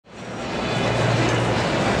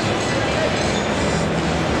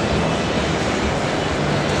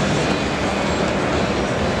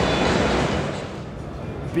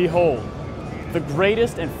Behold, the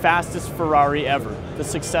greatest and fastest Ferrari ever, the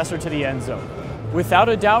successor to the Enzo. Without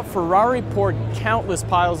a doubt, Ferrari poured countless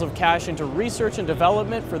piles of cash into research and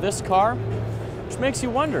development for this car, which makes you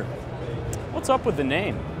wonder, what's up with the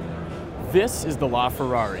name? This is the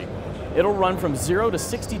LaFerrari. It'll run from 0 to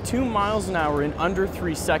 62 miles an hour in under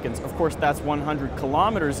 3 seconds. Of course, that's 100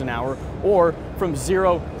 kilometers an hour, or from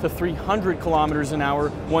 0 to 300 kilometers an hour,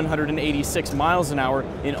 186 miles an hour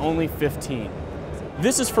in only 15.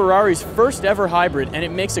 This is Ferrari's first ever hybrid, and it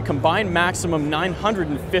makes a combined maximum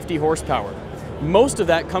 950 horsepower. Most of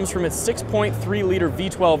that comes from its 6.3-liter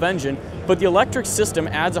V12 engine, but the electric system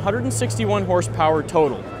adds 161 horsepower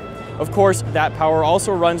total. Of course, that power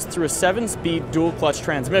also runs through a 7-speed dual-clutch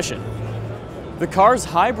transmission. The car's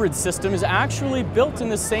hybrid system is actually built in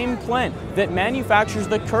the same plant that manufactures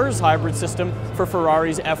the KERS hybrid system for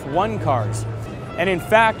Ferrari's F1 cars. And in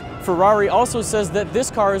fact, Ferrari also says that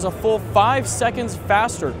this car is a full 5 seconds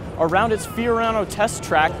faster around its Fiorano test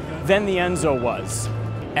track than the Enzo was.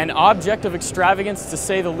 An object of extravagance to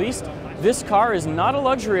say the least, this car is not a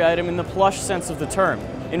luxury item in the plush sense of the term.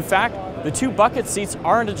 In fact, the 2 bucket seats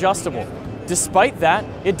aren't adjustable. Despite that,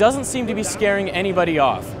 it doesn't seem to be scaring anybody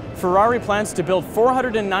off. Ferrari plans to build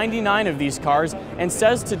 499 of these cars and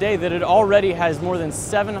says today that it already has more than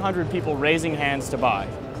 700 people raising hands to buy.